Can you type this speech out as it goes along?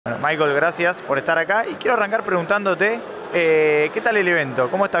Bueno, Michael, gracias por estar acá y quiero arrancar preguntándote ¿qué tal el evento?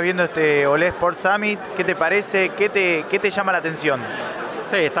 ¿Cómo estás viendo este Olé Sports Summit? ¿Qué te parece? ¿Qué te llama la atención?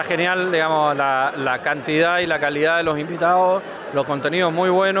 Sí, está genial, digamos, la cantidad y la calidad de los invitados, los contenidos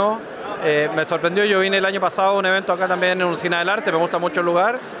muy buenos. Me sorprendió, yo vine el año pasado a un evento acá también en Usina del Arte, me gusta mucho el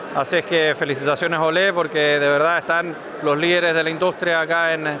lugar, así es que felicitaciones Olé, porque de verdad están los líderes de la industria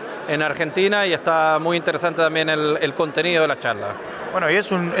acá en Argentina y está muy interesante también el contenido de la charla. Bueno, y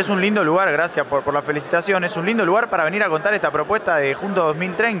es un lindo lugar, gracias por la felicitación, es un lindo lugar para venir a contar esta propuesta de Juntos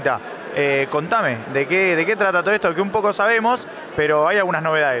 2030. Contame, ¿de qué trata todo esto? Que un poco sabemos, pero hay algunas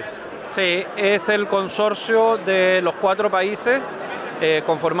novedades. Sí, es el consorcio de los 4 países,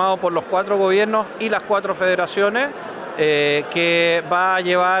 conformado por los 4 gobiernos y las 4 federaciones, que va a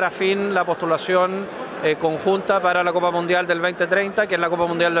llevar a fin la postulación conjunta para la Copa Mundial del 2030, que es la Copa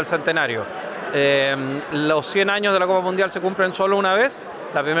Mundial del Centenario. Los 100 años de la Copa Mundial se cumplen solo una vez,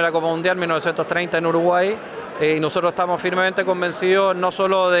 la primera Copa Mundial 1930 en Uruguay, y nosotros estamos firmemente convencidos no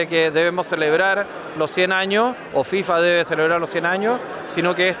solo de que debemos celebrar los 100 años, o FIFA debe celebrar los 100 años,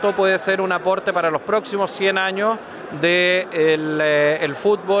 sino que esto puede ser un aporte para los próximos 100 años del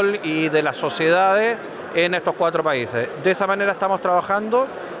fútbol y de las sociedades en estos 4 países. De esa manera estamos trabajando.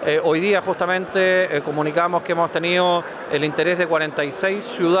 Hoy día justamente comunicamos que hemos tenido el interés de 46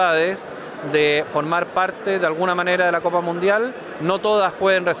 ciudades de formar parte de alguna manera de la Copa Mundial. No todas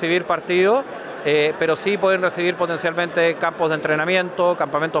pueden recibir partidos, pero sí pueden recibir potencialmente campos de entrenamiento,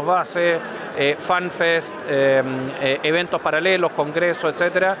 campamentos base, fanfest, eventos paralelos, congresos,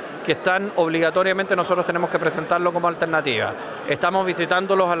 etcétera, que están obligatoriamente, nosotros tenemos que presentarlo como alternativa. Estamos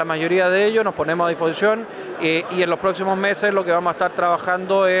visitándolos a la mayoría de ellos, nos ponemos a disposición y en los próximos meses lo que vamos a estar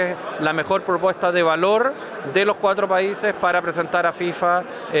trabajando es la mejor propuesta de valor de los 4 países para presentar a FIFA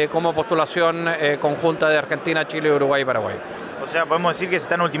como postulación conjunta de Argentina, Chile, Uruguay y Paraguay. O sea, podemos decir que se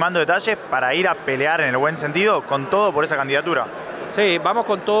están ultimando detalles para ir a pelear en el buen sentido con todo por esa candidatura. Sí, vamos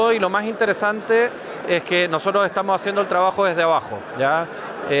con todo y lo más interesante es que nosotros estamos haciendo el trabajo desde abajo, ¿ya?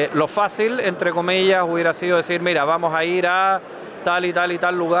 Lo fácil, entre comillas, hubiera sido decir, mira, vamos a ir a tal y tal y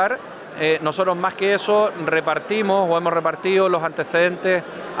tal lugar. Nosotros más que eso repartimos o hemos repartido los antecedentes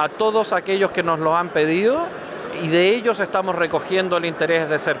a todos aquellos que nos lo han pedido y de ellos estamos recogiendo el interés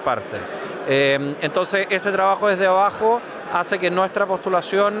de ser parte. Entonces ese trabajo desde abajo hace que nuestra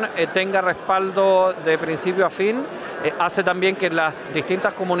postulación tenga respaldo de principio a fin, hace también que las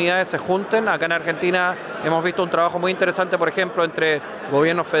distintas comunidades se junten. Acá en Argentina hemos visto un trabajo muy interesante, por ejemplo, entre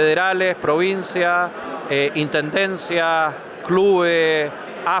gobiernos federales, provincias, intendencias, clubes,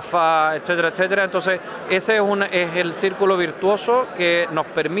 AFA, etcétera, etcétera. Entonces ese es el círculo virtuoso que nos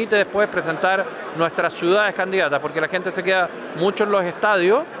permite después presentar nuestras ciudades candidatas, porque la gente se queda mucho en los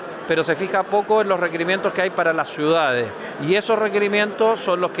estadios, pero se fija poco en los requerimientos que hay para las ciudades. Y esos requerimientos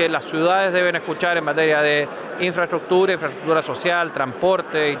son los que las ciudades deben escuchar en materia de infraestructura social,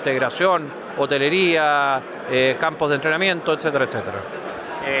 transporte, integración, hotelería, campos de entrenamiento, etcétera, etcétera.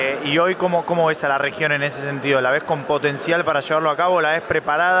 ¿Y hoy cómo ves a la región en ese sentido? ¿La ves con potencial para llevarlo a cabo? ¿La ves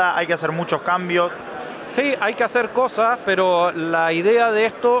preparada? ¿Hay que hacer muchos cambios? Sí, hay que hacer cosas, pero la idea de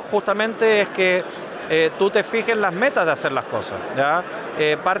esto justamente es que tú te fijes las metas de hacer las cosas, ¿ya?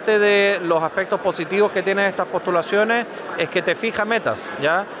 Parte de los aspectos positivos que tienen estas postulaciones es que te fija metas,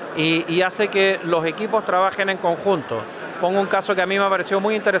 ¿ya? Y hace que los equipos trabajen en conjunto. Pongo un caso que a mí me pareció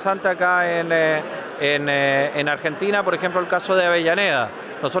muy interesante acá en Argentina, por ejemplo el caso de Avellaneda.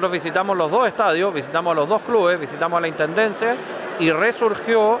 Nosotros visitamos los 2 estadios, visitamos los 2 clubes, visitamos a la Intendencia y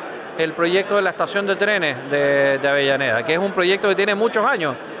resurgió el proyecto de la estación de trenes de Avellaneda, que es un proyecto que tiene muchos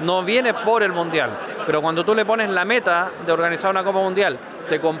años, no viene por el Mundial, pero cuando tú le pones la meta de organizar una Copa Mundial,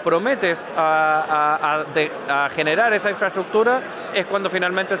 te comprometes a generar esa infraestructura, es cuando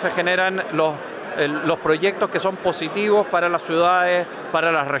finalmente se generan los proyectos que son positivos para las ciudades,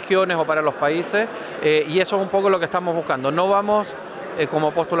 para las regiones o para los países, y eso es un poco lo que estamos buscando. No vamos,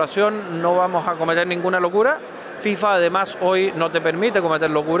 como postulación, no vamos a cometer ninguna locura. FIFA además hoy no te permite cometer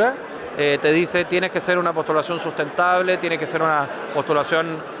locura, te dice tienes que ser una postulación sustentable, tiene que ser una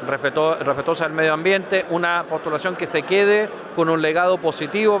postulación respetuosa del medio ambiente, una postulación que se quede con un legado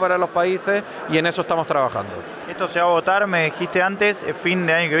positivo para los países y en eso estamos trabajando. ¿Esto se va a votar, me dijiste antes, fin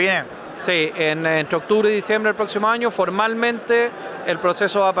de año que viene? Sí, entre octubre y diciembre del próximo año, formalmente el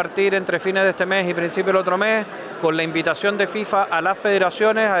proceso va a partir entre fines de este mes y principios del otro mes, con la invitación de FIFA a las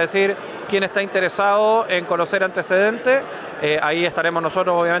federaciones a decir quién está interesado en conocer antecedentes. Ahí estaremos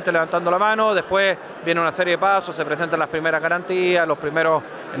nosotros obviamente levantando la mano, después viene una serie de pasos, se presentan las primeras garantías, los primeros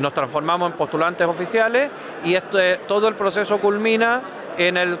nos transformamos en postulantes oficiales y todo el proceso culmina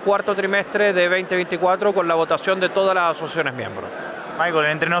en el 4º trimestre de 2024 con la votación de todas las asociaciones miembros.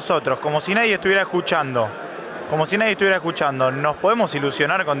 Michael, entre nosotros, como si nadie estuviera escuchando, ¿nos podemos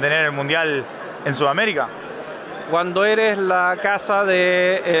ilusionar con tener el Mundial en Sudamérica? Cuando eres la casa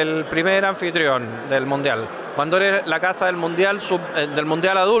del primer anfitrión del Mundial, cuando eres la casa del Mundial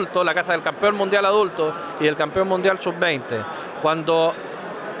adulto, la casa del campeón mundial adulto y del campeón mundial sub-20, cuando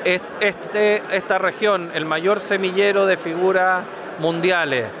es esta región el mayor semillero de figuras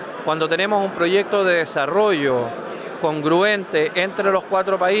mundiales, cuando tenemos un proyecto de desarrollo congruente entre los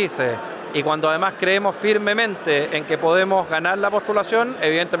 4 países y cuando además creemos firmemente en que podemos ganar la postulación,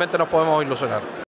 evidentemente nos podemos ilusionar.